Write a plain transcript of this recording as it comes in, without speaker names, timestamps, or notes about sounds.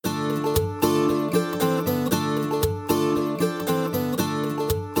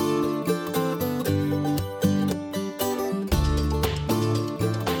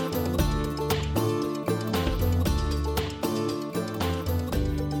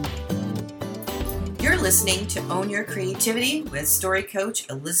listening to Own Your Creativity with story coach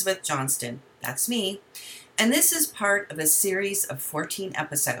Elizabeth Johnston. That's me. And this is part of a series of 14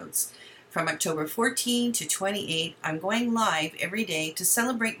 episodes. From October 14 to 28, I'm going live every day to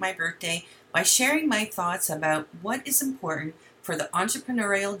celebrate my birthday by sharing my thoughts about what is important for the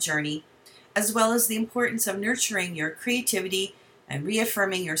entrepreneurial journey, as well as the importance of nurturing your creativity and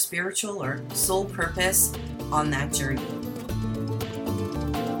reaffirming your spiritual or soul purpose on that journey.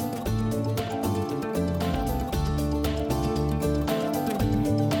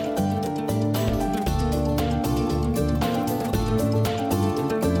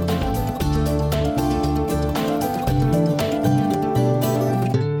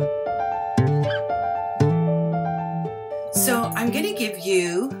 So I'm going to give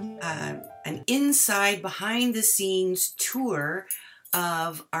you an inside behind the scenes tour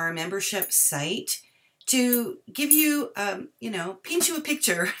of our membership site to give you, paint you a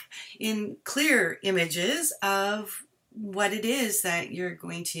picture in clear images of what it is that you're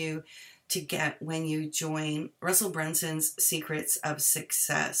going to get when you join Russell Brunson's Secrets of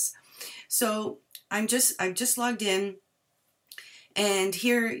Success. So I've just logged in, and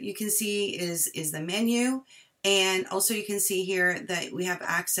here you can see is the menu. And also you can see here that we have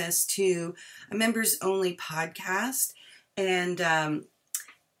access to a members only podcast, and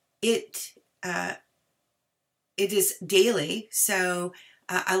it is daily. So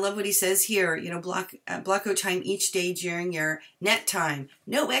I love what he says here, block out time each day during your net time,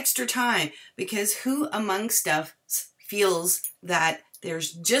 no extra time, because who amongst us feels that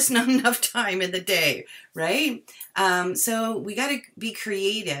there's just not enough time in the day, right? So we got to be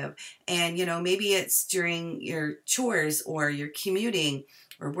creative, and maybe it's during your chores or your commuting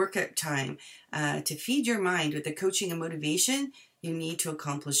or workout time to feed your mind with the coaching and motivation you need to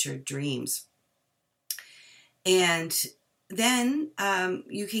accomplish your dreams. And then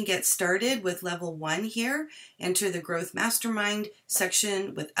you can get started with level 1 here. Enter the Growth Mastermind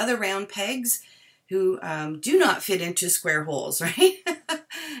section with other round pegs who do not fit into square holes, right?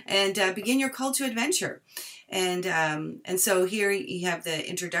 And begin your call to adventure. And so here you have the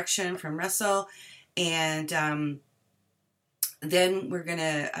introduction from Russell, and then we're going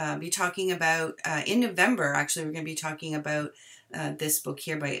to be talking about, in November, actually, we're going to be talking about this book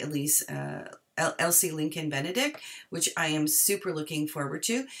here by Elsie Lincoln Benedict, which I am super looking forward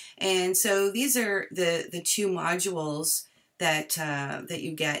to. And so these are the two modules that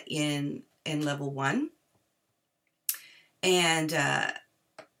you get in level 1. And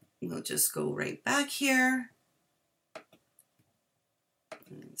we'll just go right back here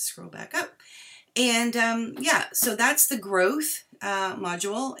and scroll back up. And so that's the growth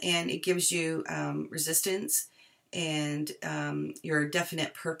module, and it gives you resistance and your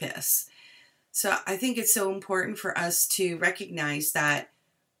definite purpose. So I think it's so important for us to recognize that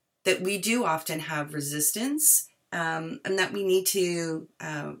we do often have resistance, and that we need to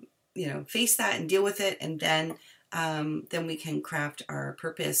face that and deal with it, and then we can craft our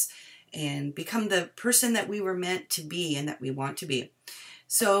purpose and become the person that we were meant to be and that we want to be.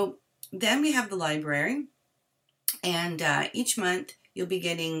 So then we have the library, and each month you'll be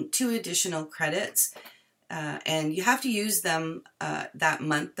getting 2 additional credits, and you have to use them that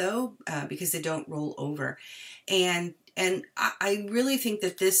month though, because they don't roll over. And I really think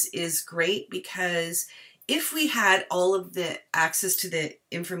that this is great, because if we had all of the access to the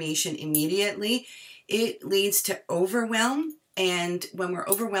information immediately, it leads to overwhelm. And when we're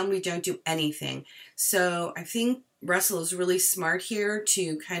overwhelmed, we don't do anything. So I think Russell is really smart here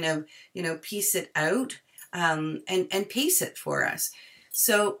to kind of, piece it out and pace it for us.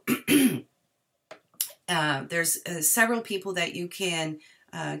 So there's several people that you can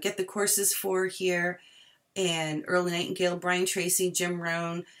get the courses for here, and Earl Nightingale, Brian Tracy, Jim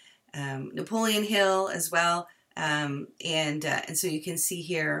Rohn, Napoleon Hill as well. And so you can see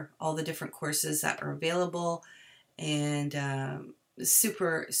here all the different courses that are available, and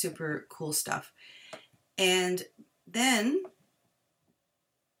super, super cool stuff. And then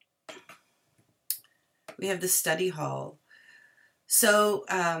we have the study hall. So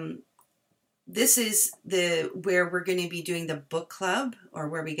this is where we're going to be doing the book club, or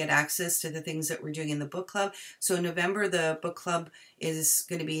where we get access to the things that we're doing in the book club. So in November, the book club is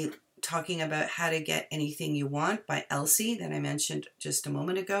going to be talking about How to Get Anything You Want by Elsie that I mentioned just a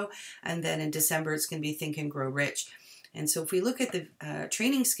moment ago. And then in December, it's going to be Think and Grow Rich. And so if we look at the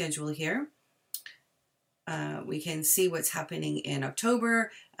training schedule here, we can see what's happening in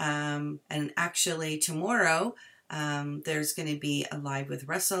October. And actually tomorrow, there's going to be a live with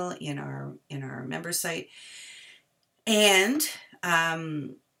Russell in our member site. And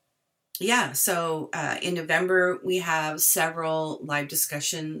so in November, we have several live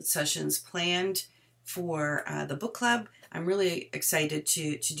discussion sessions planned for the book club. I'm really excited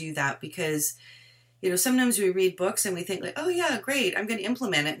to do that because, sometimes we read books and we think like, oh yeah, great, I'm going to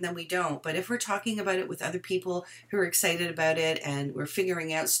implement it, and then we don't. But if we're talking about it with other people who are excited about it and we're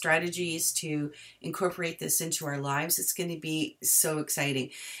figuring out strategies to incorporate this into our lives, it's going to be so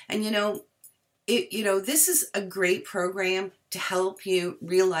exciting. And this is a great program to help you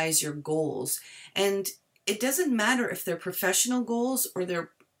realize your goals. And it doesn't matter if they're professional goals or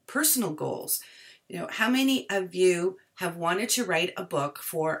they're personal goals. How many of you have wanted to write a book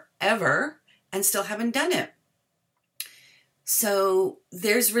forever and still haven't done it? So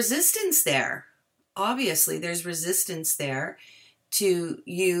there's resistance there. Obviously, there's resistance there to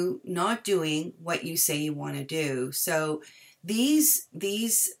you not doing what you say you want to do. So these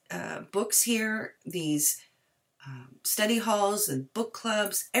books here, these study halls and book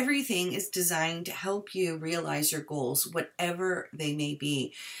clubs, everything is designed to help you realize your goals, whatever they may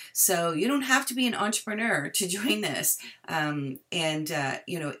be. So you don't have to be an entrepreneur to join this.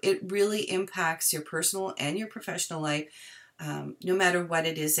 It really impacts your personal and your professional life, no matter what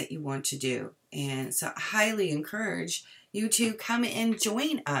it is that you want to do. And so I highly encourage you to come and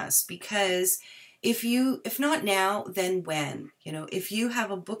join us, because if not now, then when? If you have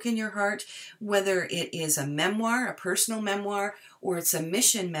a book in your heart, whether it is a memoir, a personal memoir, or it's a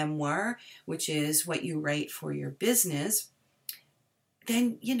mission memoir, which is what you write for your business,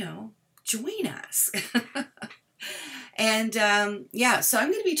 then, join us. And so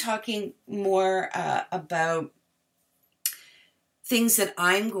I'm going to be talking more about things that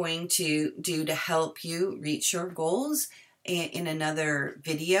I'm going to do to help you reach your goals in another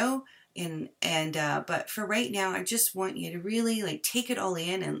video. But for right now, I just want you to really take it all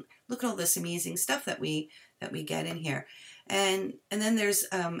in and look at all this amazing stuff that we get in here. And then there's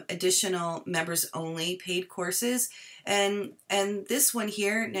additional members only paid courses. And this one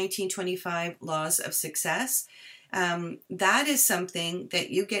here, 1925 Laws of Success, that is something that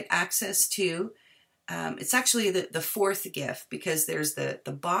you get access to. It's actually the fourth gift, because there's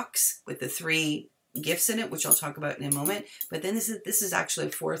the box with the 3 gifts in it, which I'll talk about in a moment. But then this is actually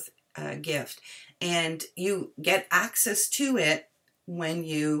a fourth gift, and you get access to it when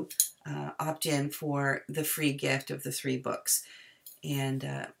you opt in for the free gift of the 3 books.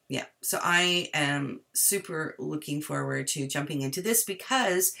 And so I am super looking forward to jumping into this,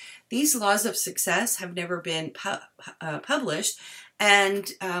 because these laws of success have never been published, and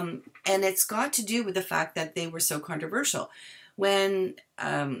it's got to do with the fact that they were so controversial. When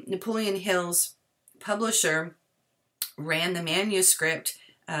Napoleon Hill's publisher ran the manuscript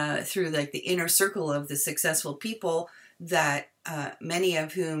through the inner circle of the successful people that many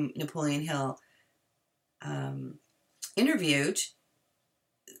of whom Napoleon Hill interviewed,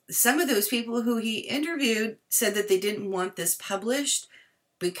 some of those people who he interviewed said that they didn't want this published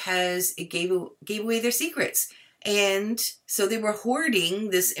because it gave away their secrets. And so they were hoarding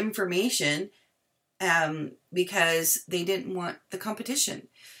this information because they didn't want the competition.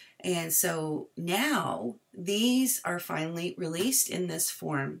 And so now these are finally released in this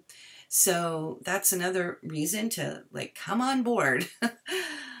form. So that's another reason to come on board.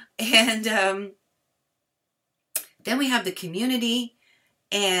 And then we have the community.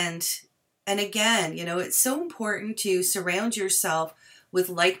 And again, it's so important to surround yourself with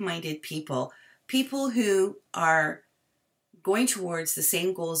like-minded people who are going towards the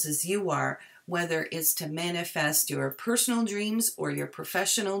same goals as you are, whether it's to manifest your personal dreams or your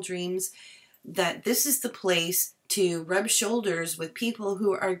professional dreams, that this is the place to rub shoulders with people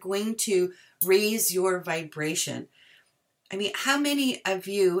who are going to raise your vibration. I mean, how many of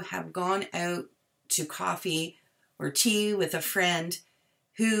you have gone out to coffee or tea with a friend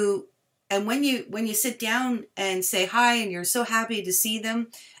who, and when you sit down and say hi and you're so happy to see them,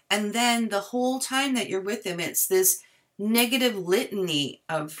 and then the whole time that you're with them, it's this negative litany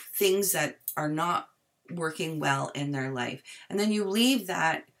of things that are not working well in their life. And then you leave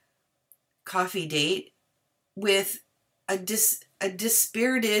that coffee date with a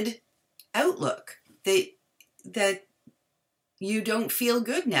dispirited outlook that you don't feel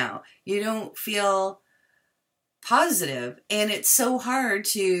good now. You don't feel positive. And it's so hard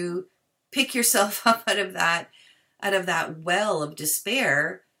to pick yourself up out of that well of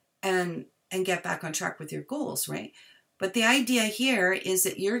despair and get back on track with your goals, right? But the idea here is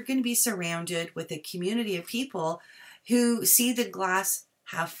that you're going to be surrounded with a community of people who see the glass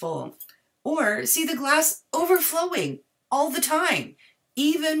half full or see the glass overflowing all the time,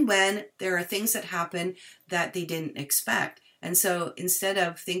 even when there are things that happen that they didn't expect. And so instead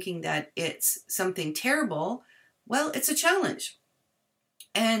of thinking that it's something terrible, well, it's a challenge.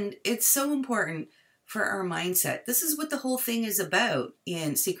 And it's so important for our mindset. This is what the whole thing is about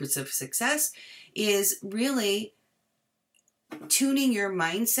in Secrets of Success, is really tuning your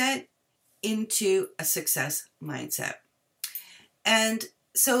mindset into a success mindset. And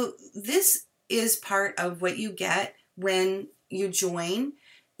so this is part of what you get when you join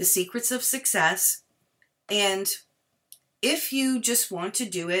the Secrets of Success. And if you just want to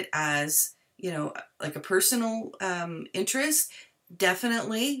do it as, like a personal interest,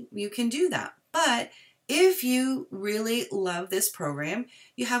 definitely you can do that. But if you really love this program,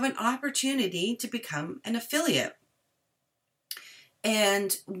 you have an opportunity to become an affiliate.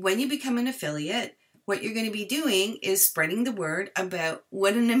 And when you become an affiliate, what you're going to be doing is spreading the word about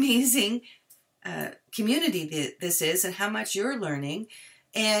what an amazing community this is and how much you're learning.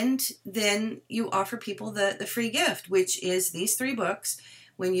 And then you offer people the free gift, which is these 3 books.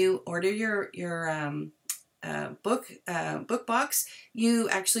 When you order your book box, you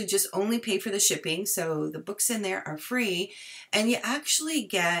actually just only pay for the shipping. So the books in there are free, and you actually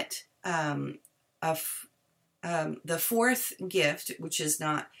get the 4th gift, which is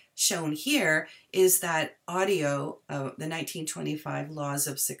not shown here, is that audio of the 1925 Laws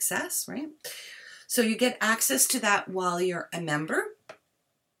of Success, right? So you get access to that while you're a member.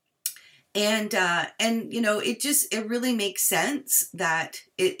 And it really makes sense that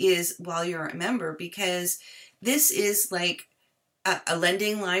it is while you're a member, because this is like a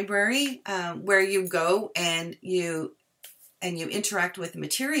lending library where you go and you interact with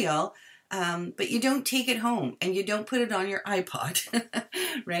material, but you don't take it home and you don't put it on your iPod,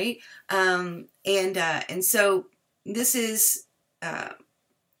 right? And so this is the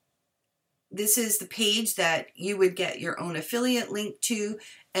page that you would get your own affiliate link to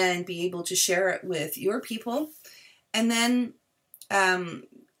and be able to share it with your people. And then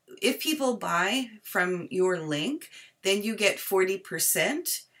if people buy from your link, then you get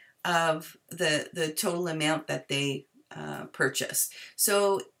 40% of the total amount that they purchase.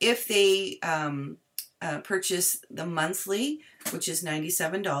 So if they purchase the monthly, which is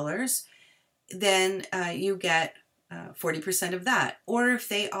 $97, then you get 40% of that. Or if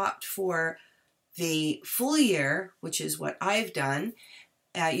they opt for the full year, which is what I've done,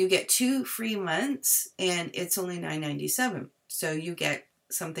 you get 2 free months, and it's only $9.97. So you get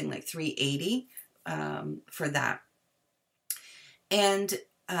something like $3.80 for that. And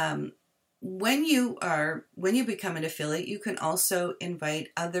when you become an affiliate, you can also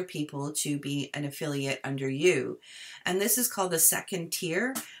invite other people to be an affiliate under you. And this is called the second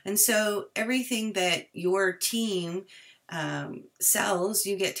tier. And so everything that your team sells,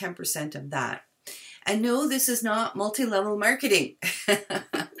 you get 10% of that. And no, this is not multi-level marketing.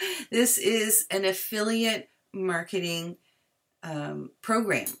 This is an affiliate marketing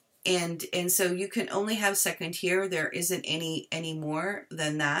program. And so you can only have second tier. There isn't any more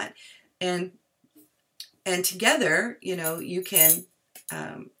than that. And together, you can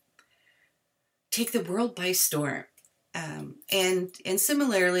take the world by storm. And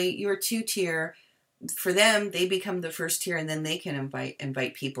similarly, your 2-tier, for them, they become the first tier, and then they can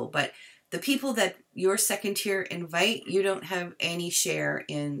invite people. But the people that your second tier invite, you don't have any share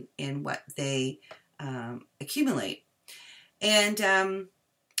in what they accumulate. And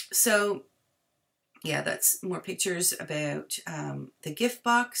so, yeah, that's more pictures about the gift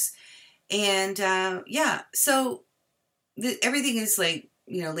box. And so everything is laid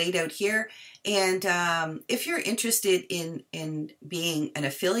out here. And if you're interested in being an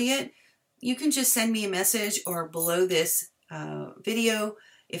affiliate, you can just send me a message, or below this video,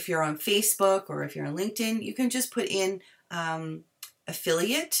 if you're on Facebook or if you're on LinkedIn, you can just put in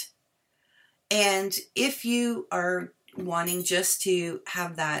affiliate. And if you are wanting just to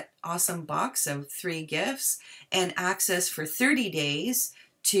have that awesome box of 3 gifts and access for 30 days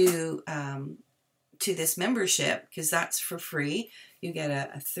to this membership, because that's for free, you get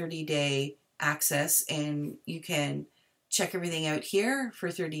a 30-day access, and you can check everything out here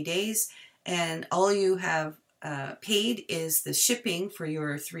for 30 days. And all you have paid is the shipping for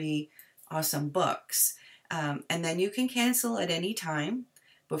your 3 awesome books. And then you can cancel at any time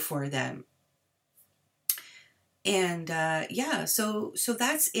before then. And so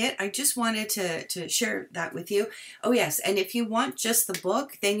that's it. I just wanted to share that with you. Oh yes, and if you want just the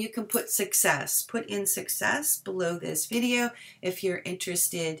book, then you can put success. Put in success below this video. If you're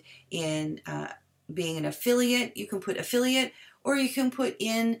interested in being an affiliate, you can put affiliate, or you can put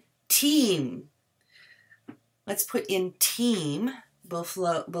in team. Let's put in team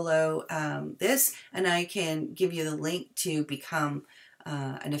below this, and I can give you the link to become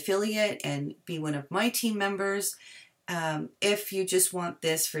an affiliate and be one of my team members. If you just want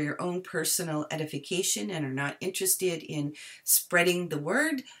this for your own personal edification and are not interested in spreading the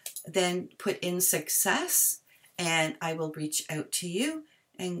word, then put in success, and I will reach out to you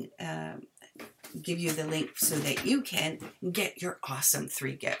and give you the link so that you can get your awesome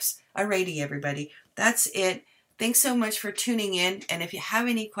 3 gifts. Alrighty, everybody. That's it. Thanks so much for tuning in. And if you have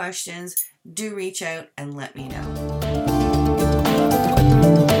any questions, do reach out and let me know.